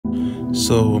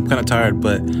So I'm kind of tired,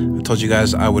 but I told you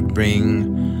guys I would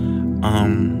bring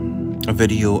a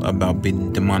video about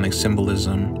demonic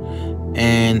symbolism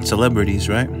and celebrities,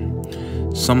 right?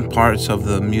 Some parts of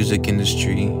the music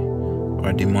industry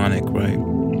are demonic, right?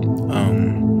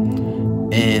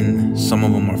 And some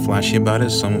of them are flashy about it.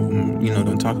 Some of them,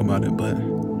 don't talk about it, but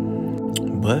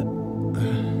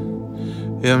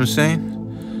you know what I'm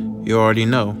saying? You already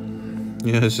know.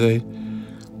 You know what I'm saying?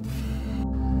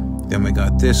 Then we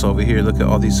got this over here. Look at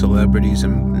all these celebrities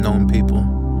and known people.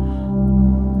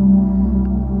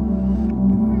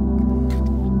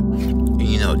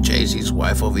 And Jay-Z's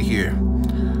wife over here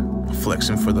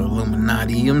flexing for the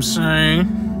Illuminati, you know what I'm saying?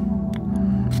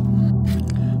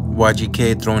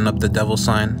 YGK throwing up the devil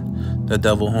sign, the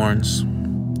devil horns.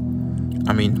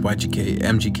 I mean YGK,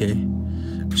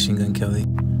 MGK, Machine Gun Kelly.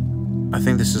 I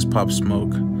think this is Pop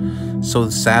Smoke. So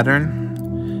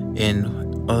Saturn in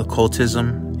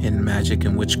occultism, in magic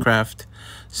and witchcraft,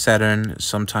 Saturn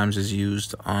sometimes is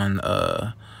used on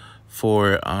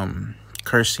for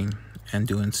cursing and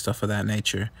doing stuff of that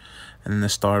nature. And then the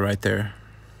star right there.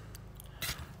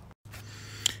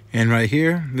 And right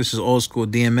here, this is old school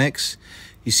DMX.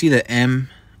 You see the M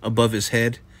above his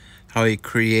head, how he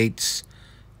creates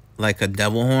like a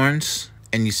devil horns,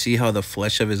 and you see how the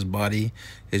flesh of his body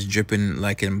is dripping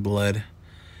like in blood.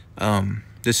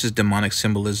 This is demonic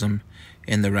symbolism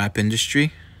in the rap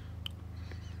industry.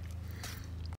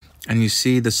 And you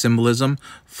see the symbolism,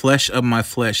 flesh of my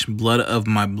flesh, blood of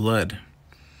my blood.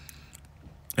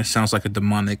 It sounds like a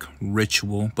demonic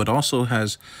ritual, but also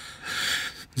has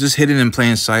just hidden in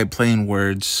plain sight, plain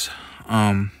words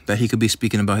that he could be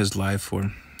speaking about his life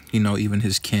or, even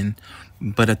his kin.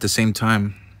 But at the same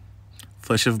time,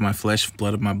 flesh of my flesh,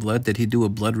 blood of my blood. Did he do a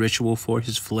blood ritual for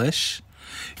his flesh?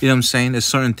 You know what I'm saying? There's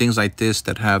certain things like this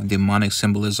that have demonic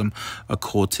symbolism,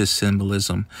 occultist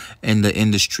symbolism in the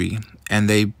industry, and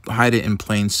they hide it in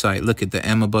plain sight. Look at the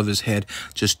M above his head,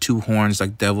 just two horns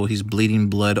like devil. He's bleeding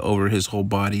blood over his whole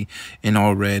body in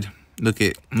all red. Look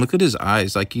at his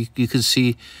eyes. Like you can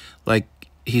see, like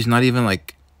he's not even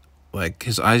like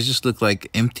his eyes just look like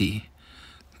empty.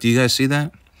 Do you guys see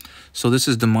that? So this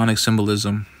is demonic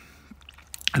symbolism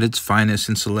at its finest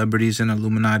in celebrities and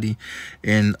Illuminati,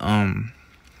 in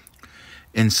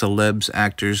celebs,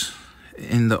 actors,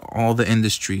 in all the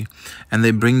industry, and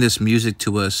they bring this music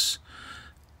to us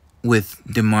with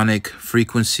demonic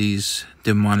frequencies,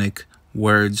 demonic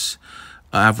words,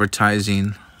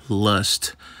 advertising,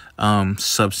 lust,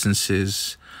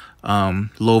 substances,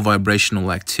 low vibrational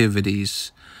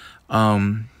activities.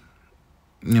 I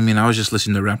was just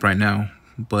listening to rap right now,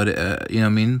 but you know what I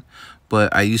mean?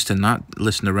 But I used to not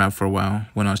listen to rap for a while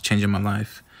when I was changing my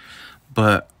life.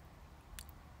 But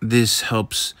this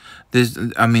helps. This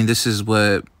is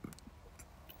what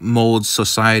molds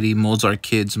society, molds our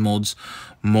kids, molds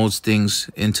things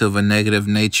into a negative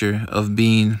nature of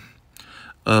being,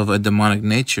 of a demonic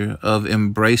nature, of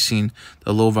embracing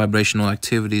the low vibrational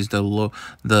activities,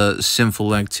 the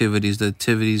sinful activities, the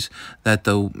activities that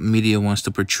the media wants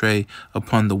to portray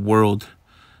upon the world.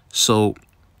 So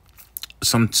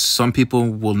some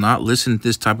people will not listen to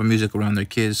this type of music around their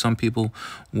kids. Some people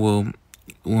will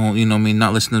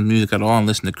not listen to music at all and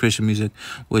listen to Christian music,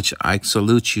 which I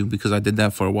salute you, because I did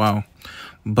that for a while.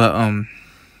 But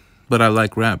I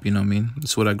like rap, you know what I mean?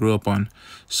 It's what I grew up on,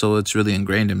 so it's really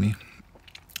ingrained in me.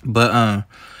 But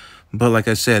like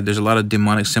I said, there's a lot of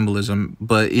demonic symbolism.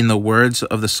 But in the words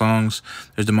of the songs,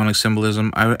 there's demonic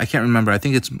symbolism. I can't remember. I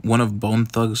think it's one of Bone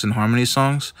Thugs and Harmony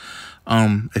songs.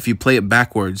 If you play it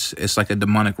backwards, it's like a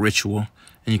demonic ritual,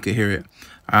 and you can hear it.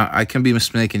 I can be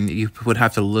mistaken. You would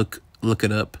have to look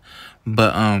it up.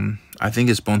 But I think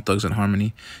it's Bone Thugs and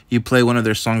Harmony. You play one of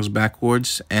their songs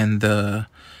backwards, and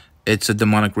it's a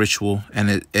demonic ritual,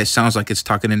 and it sounds like it's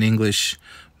talking in English,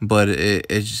 but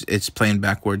it's playing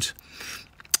backwards.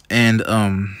 And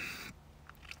I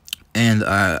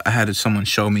had someone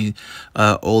show me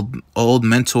old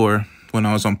mentor when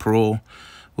I was on parole.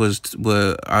 I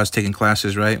was taking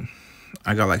classes, right?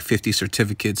 I got like 50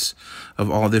 certificates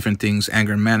of all different things: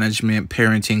 anger management,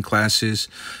 parenting classes,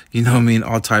 you know what I mean,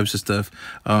 all types of stuff,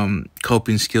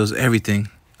 coping skills, everything.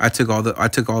 I took all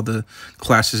the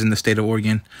classes in the state of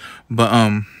Oregon.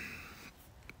 But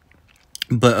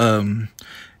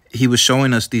he was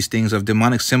showing us these things of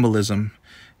demonic symbolism.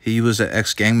 He was an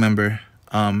ex-gang member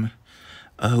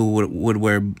who would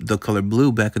wear the color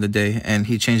blue back in the day, and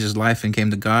he changed his life and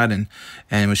came to God,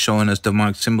 and was showing us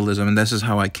demonic symbolism. And this is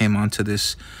how I came onto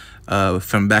this.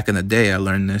 From back in the day, I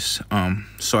learned this.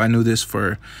 So I knew this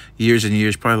for years and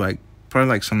years, probably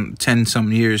like some 10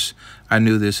 some years. I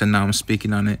knew this, and now I'm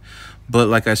speaking on it. But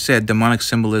like I said, demonic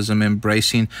symbolism,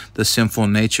 embracing the sinful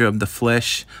nature of the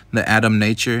flesh, the Adam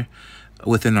nature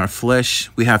within our flesh,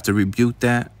 we have to rebuke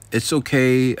that. It's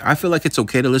okay. I feel like it's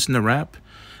okay to listen to rap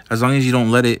as long as you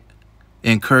don't let it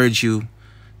encourage you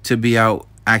to be out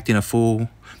acting a fool,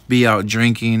 be out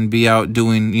drinking, be out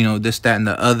doing, this, that, and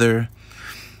the other.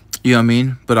 You know what I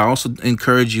mean? But I also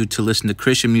encourage you to listen to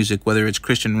Christian music, whether it's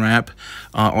Christian rap,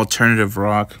 alternative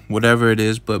rock, whatever it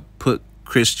is, but put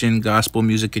Christian gospel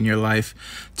music in your life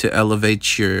to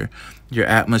elevate your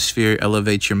atmosphere,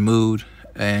 elevate your mood,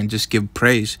 and just give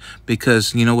praise.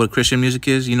 Because you know what Christian music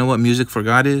is? You know what music for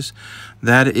God is?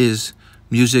 That is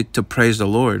music to praise the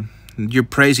Lord. You're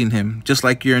praising him just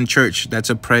like you're in church. That's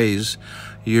a praise.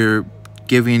 You're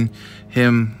giving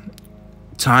him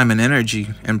time and energy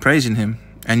and praising him,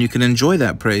 and you can enjoy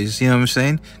that praise. You know what I'm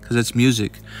saying? Because it's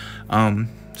music.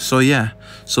 So yeah,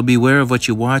 so beware of what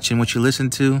you watch and what you listen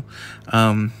to,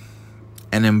 and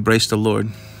embrace the Lord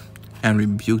and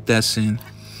rebuke that sin,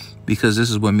 because this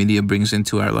is what media brings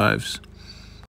into our lives.